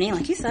is Stephanie,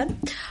 like you said.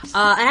 And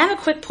I have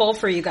a quick poll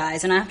for you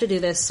guys, and I have to do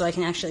this so I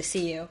can actually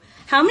see you.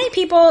 How many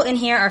people in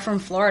here are from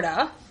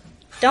Florida?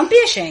 Don't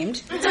be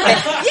ashamed. It's okay.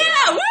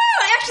 Yeah, woo!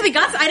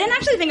 I didn't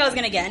actually think I was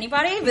going to get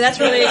anybody, but that's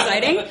really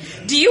exciting.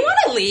 Do you want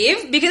to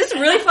leave? Because it's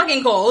really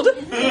fucking cold.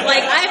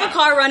 Like, I have a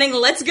car running.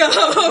 Let's go.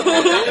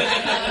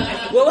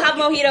 We'll have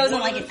mojitos in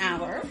like an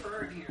hour.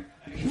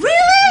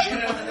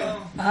 Really?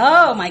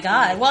 Oh my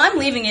god. Well, I'm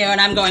leaving you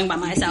and I'm going by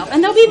myself.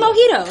 And there'll be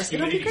mojitos.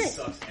 It'll be great.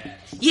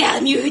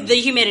 Yeah, the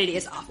humidity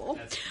is awful.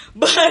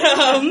 But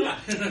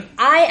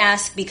I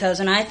ask because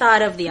when I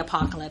thought of the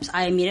apocalypse,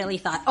 I immediately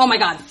thought, oh my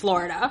god,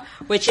 Florida,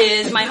 which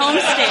is my home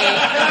state,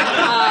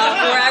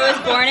 where I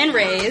was born and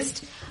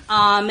raised.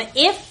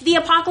 If the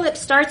apocalypse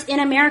starts in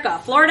America,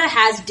 Florida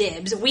has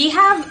dibs. We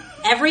have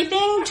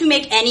everything to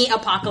make any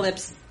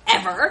apocalypse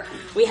ever.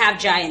 We have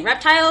giant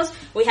reptiles.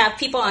 We have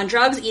people on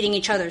drugs eating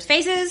each other's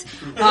faces.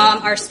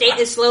 Our state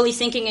is slowly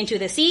sinking into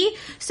the sea.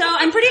 So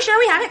I'm pretty sure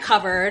we have it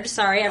covered.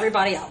 Sorry,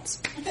 everybody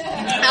else.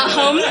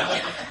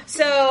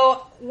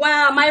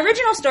 My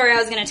original story I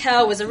was going to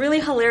tell was a really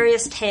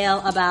hilarious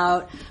tale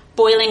about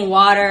boiling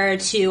water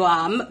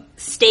to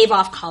stave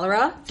off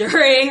cholera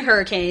during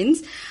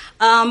hurricanes.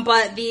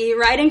 But the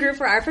writing group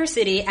for Our Fair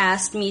City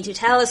asked me to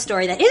tell a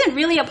story that isn't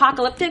really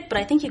apocalyptic, but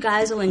I think you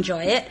guys will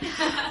enjoy it. And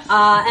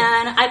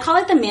I call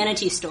it the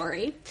Manatee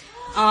story.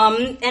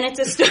 And it's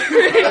a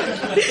story,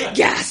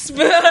 gasp.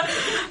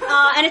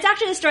 And it's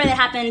actually a story that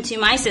happened to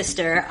my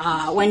sister,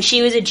 when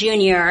she was a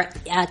junior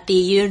at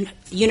the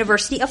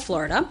University of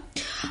Florida.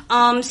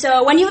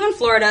 So when you live in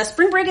Florida,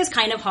 spring break is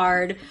kind of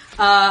hard.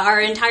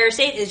 Our entire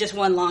state is just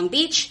one long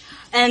beach.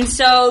 And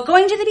so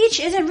going to the beach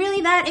isn't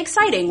really that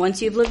exciting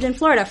once you've lived in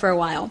Florida for a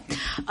while.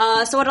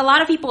 So what a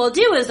lot of people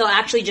do is they'll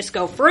actually just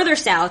go further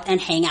south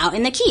and hang out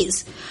in the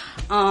Keys.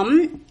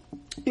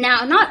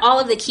 Now, not all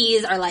of the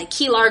Keys are like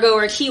Key Largo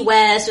or Key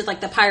West with like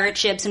the pirate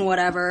ships and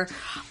whatever.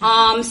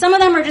 Some of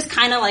them are just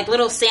kind of like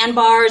little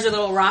sandbars or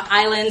little rock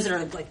islands that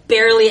are like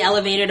barely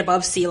elevated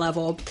above sea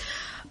level.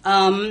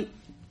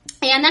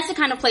 And that's the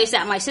kind of place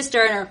that my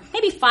sister and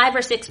maybe 5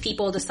 or 6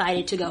 people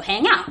decided to go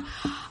hang out.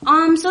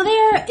 So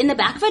they're in the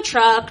back of a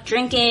truck,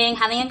 drinking,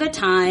 having a good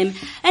time,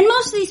 and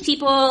most of these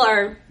people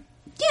are,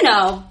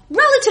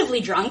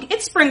 relatively drunk.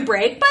 It's spring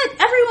break, but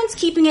everyone's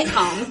keeping it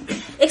calm,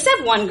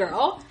 except one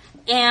girl,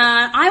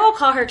 and I will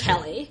call her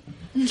Kelly.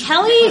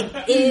 Kelly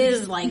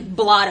is like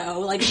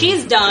blotto. Like,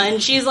 she's done.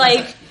 She's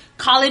like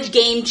college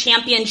game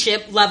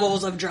championship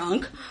levels of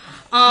drunk.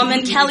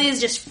 And Kelly is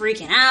just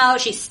freaking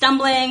out. She's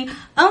stumbling.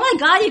 Oh my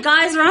god, you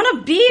guys are on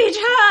a beach,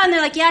 huh? And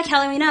they're like, yeah,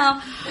 Kelly, we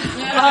know.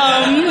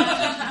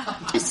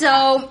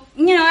 So,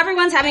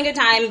 everyone's having a good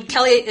time.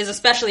 Kelly is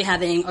especially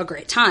having a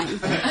great time.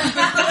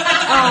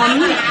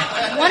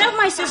 One of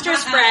my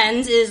sister's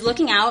friends is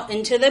looking out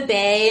into the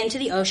bay, into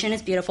the ocean.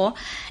 It's beautiful.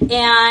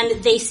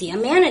 And they see a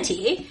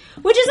manatee,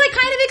 which is like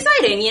kind of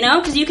exciting,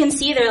 because you can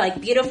see their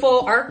like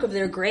beautiful arc of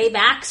their gray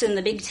backs and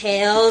the big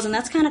tails, and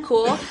that's kind of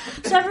cool.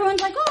 So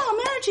everyone's like,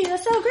 oh, manatee,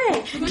 that's so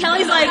great.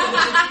 Kelly's like,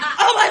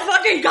 oh my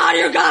fucking god,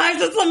 you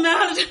guys, it's a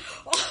manatee.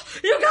 Oh,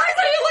 you guys,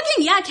 are you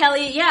looking? Yeah,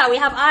 Kelly, yeah, we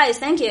have eyes,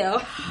 thank you.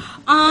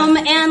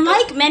 And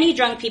like many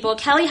drunk people,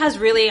 Kelly has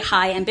really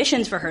high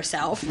ambitions for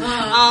herself.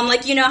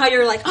 Like, how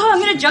you're like, oh, I'm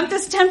gonna jump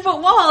this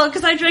 10-foot wall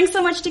because I drank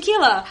so much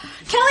tequila.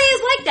 Kelly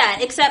is like that,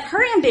 except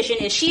her ambition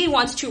is she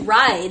wants to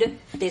ride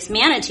this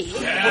manatee.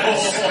 So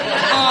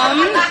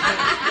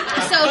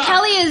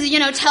Kelly is,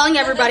 telling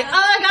everybody, oh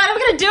my god, I'm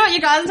gonna do it,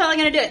 you guys, I'm totally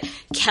gonna do it.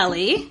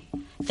 Kelly,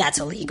 that's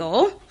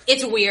illegal.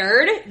 It's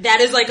weird.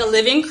 That is like a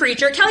living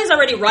creature. Kelly's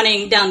already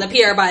running down the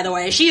pier, by the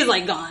way. She's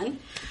like gone.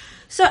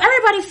 So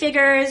everybody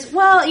figures,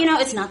 well,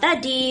 it's not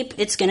that deep.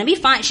 It's going to be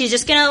fine. She's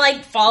just going to,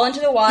 like, fall into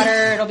the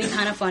water. It'll be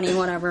kind of funny,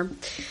 whatever.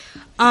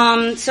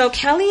 So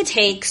Kelly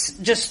takes,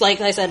 just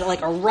like I said,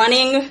 like a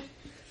running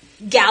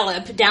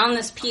gallop down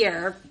this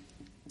pier.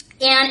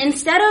 And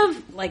instead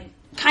of, like,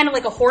 kind of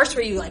like a horse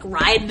where you, like,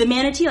 ride the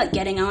manatee, like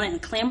getting on it in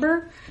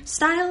clamber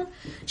style,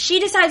 she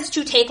decides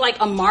to take,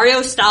 like, a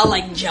Mario-style,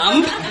 like,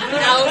 jump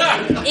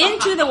out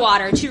into the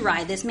water to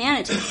ride this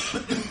manatee.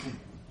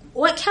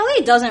 What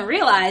Kelly doesn't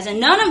realize, and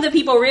none of the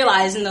people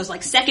realize in those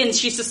like seconds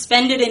she's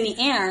suspended in the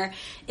air,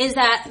 is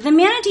that the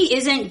manatee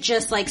isn't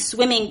just like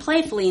swimming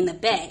playfully in the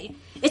bay.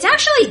 It's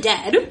actually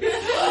dead. It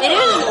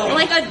is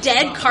like a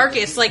dead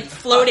carcass like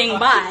floating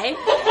by.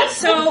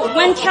 So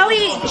when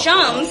Kelly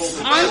jumps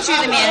onto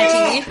the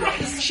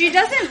manatee, she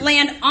doesn't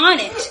land on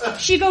it.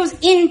 She goes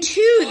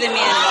into the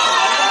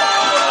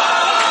manatee.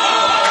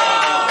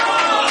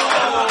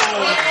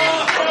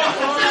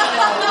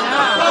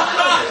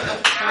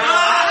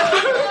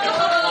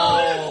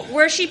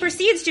 where she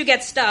proceeds to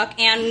get stuck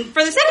and,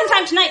 for the second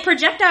time tonight,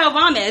 projectile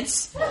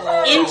vomits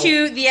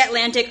into the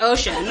Atlantic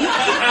Ocean. While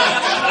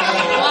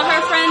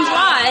her friends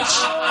watch,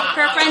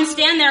 her friends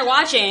stand there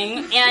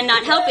watching and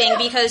not helping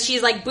because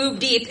she's like boob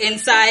deep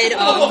inside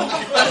of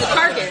the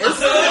carcass.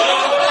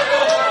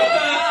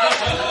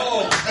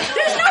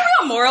 There's no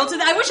real moral to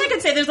that. I wish I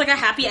could say there's like a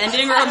happy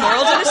ending or a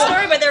moral to the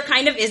story, but there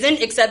kind of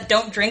isn't, except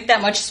don't drink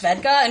that much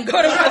Svedka and go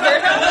to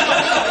Roberta.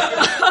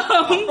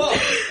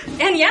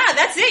 And yeah,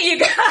 that's it, you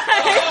guys.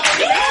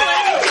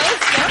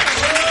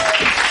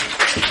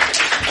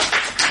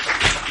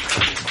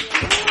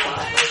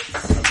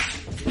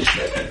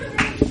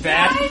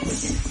 That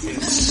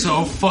is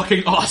so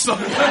fucking awesome.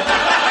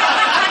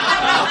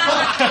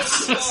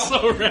 That's just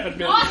so rad,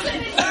 man. Awesome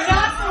is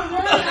not the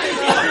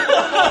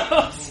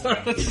word.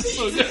 Sorry, that's just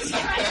so good.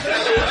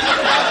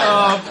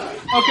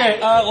 Okay,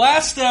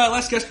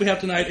 last guest we have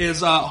tonight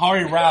is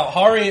Hari Rao.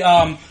 Hari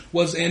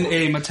was in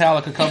a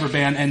Metallica cover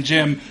band, and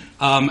Jim,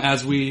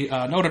 as we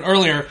noted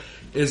earlier,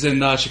 is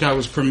in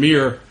Chicago's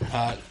premier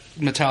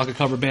Metallica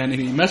cover band,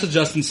 and he messaged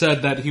us and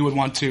said that he would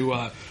want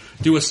to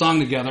do a song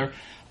together.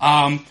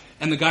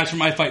 And the guys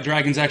from I Fight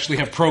Dragons actually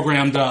have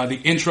programmed the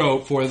intro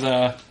for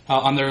the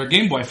on their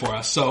Game Boy for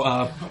us.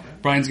 So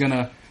Brian's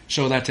gonna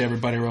show that to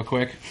everybody real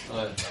quick.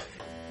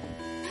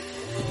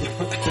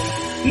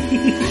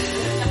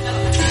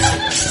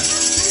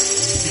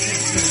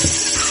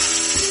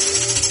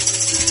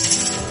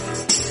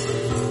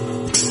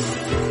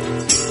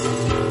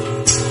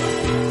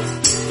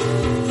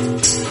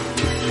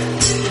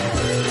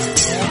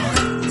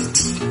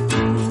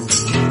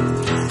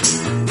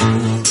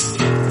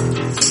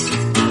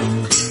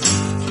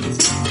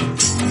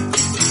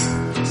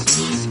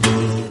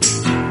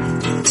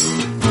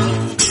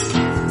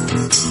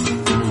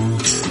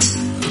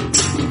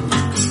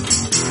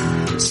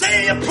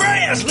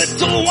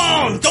 Little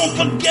one, don't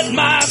forget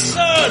my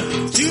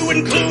son, to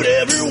include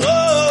everyone.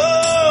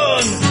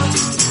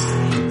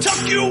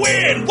 Tuck you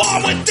in,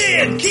 warm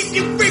within, keep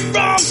you free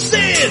from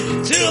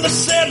sin, till the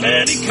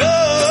Sandman he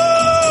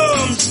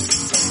comes.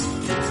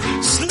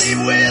 Sleep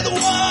with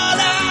one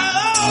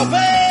eye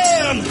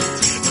open,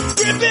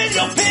 gripping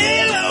your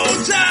pillow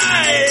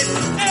tight.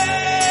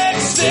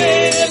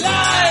 Exhale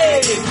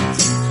light,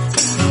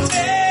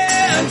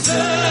 and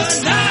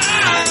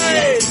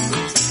tonight,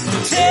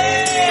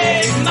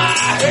 take my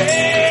hand,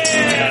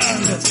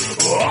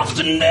 off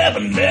to Never,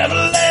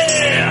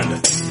 Neverland.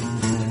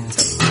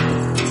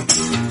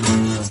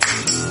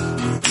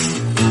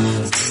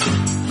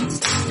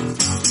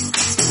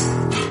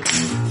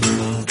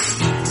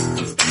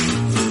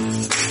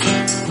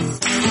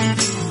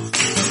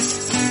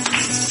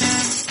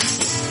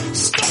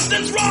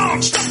 Something's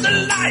wrong, stop the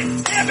light,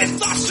 every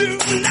thought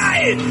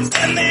tonight,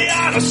 and the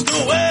honest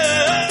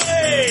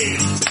away.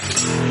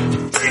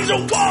 Dreams of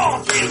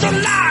war, dreams of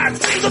life,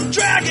 dreams of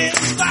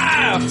dragons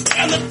fire,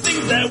 and the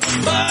things that we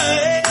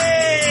fight.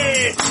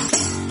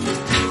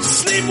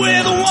 Sleep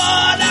with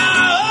one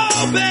eye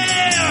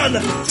open,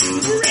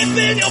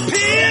 gripping your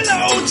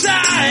pillow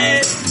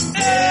tight.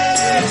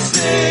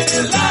 Exit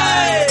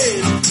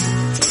light,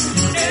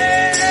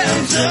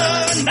 and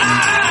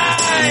tonight,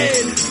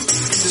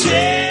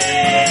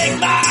 take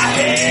my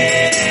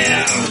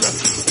hand,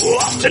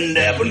 off to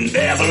Never,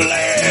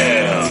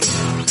 Neverland.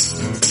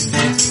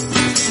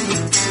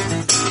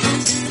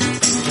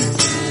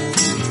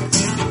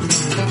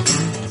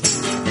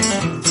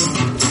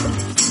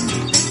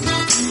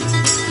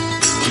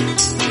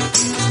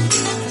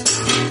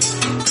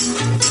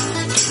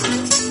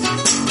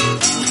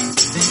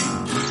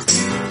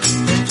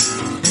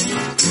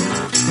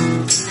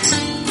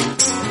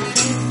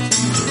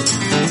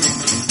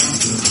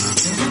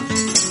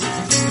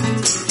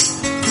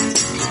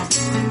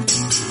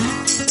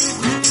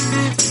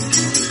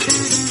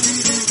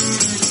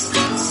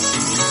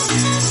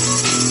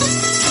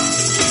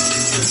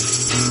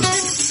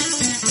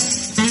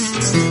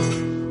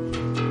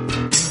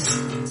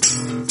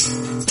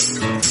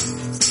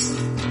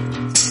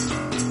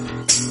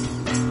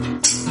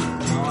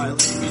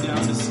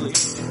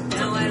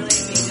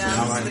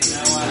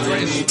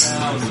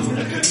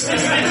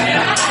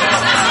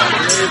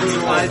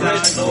 If I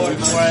die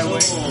before I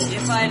wake.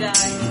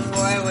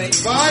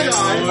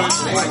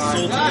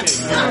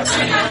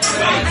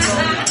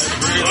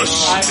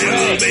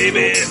 Still,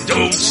 baby,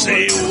 don't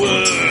say a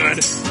word,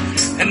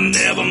 and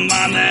never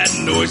mind that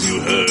noise you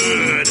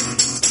heard.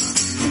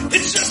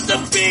 It's just a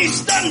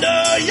beast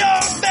under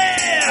your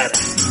bed,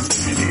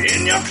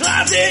 in your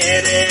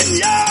closet, in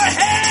your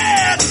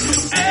head.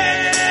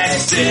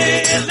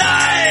 Exit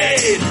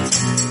light,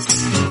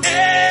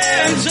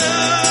 and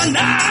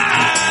tonight,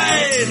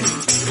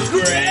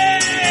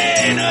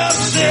 grain of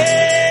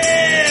sand.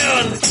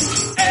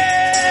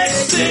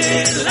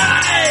 Exit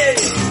light,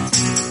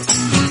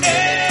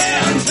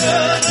 and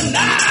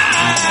tonight,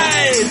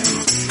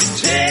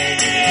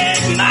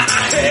 take my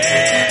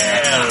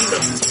hand,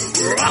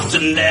 we're off to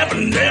Never,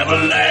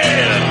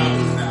 Neverland.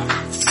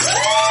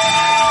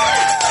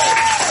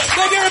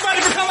 Thank you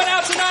everybody for coming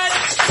out tonight.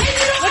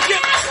 Let's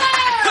get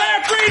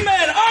Claire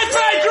Friedman, I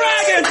Fight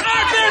Dragons,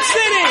 Arthur C.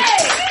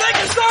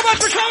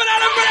 much for coming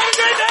out. Everybody have a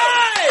great night!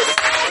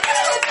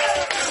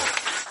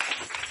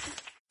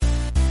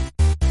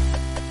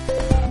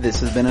 This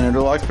has been a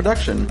Nerdologues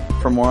production.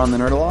 For more on the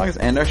Nerdologues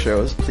and our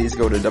shows, please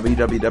go to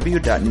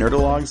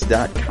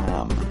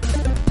www.nerdologues.com.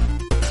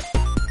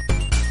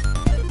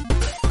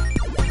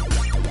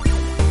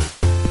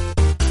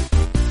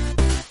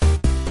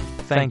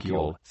 Thank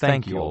you.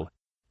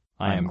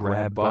 I am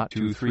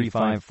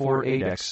GrabBot23548X.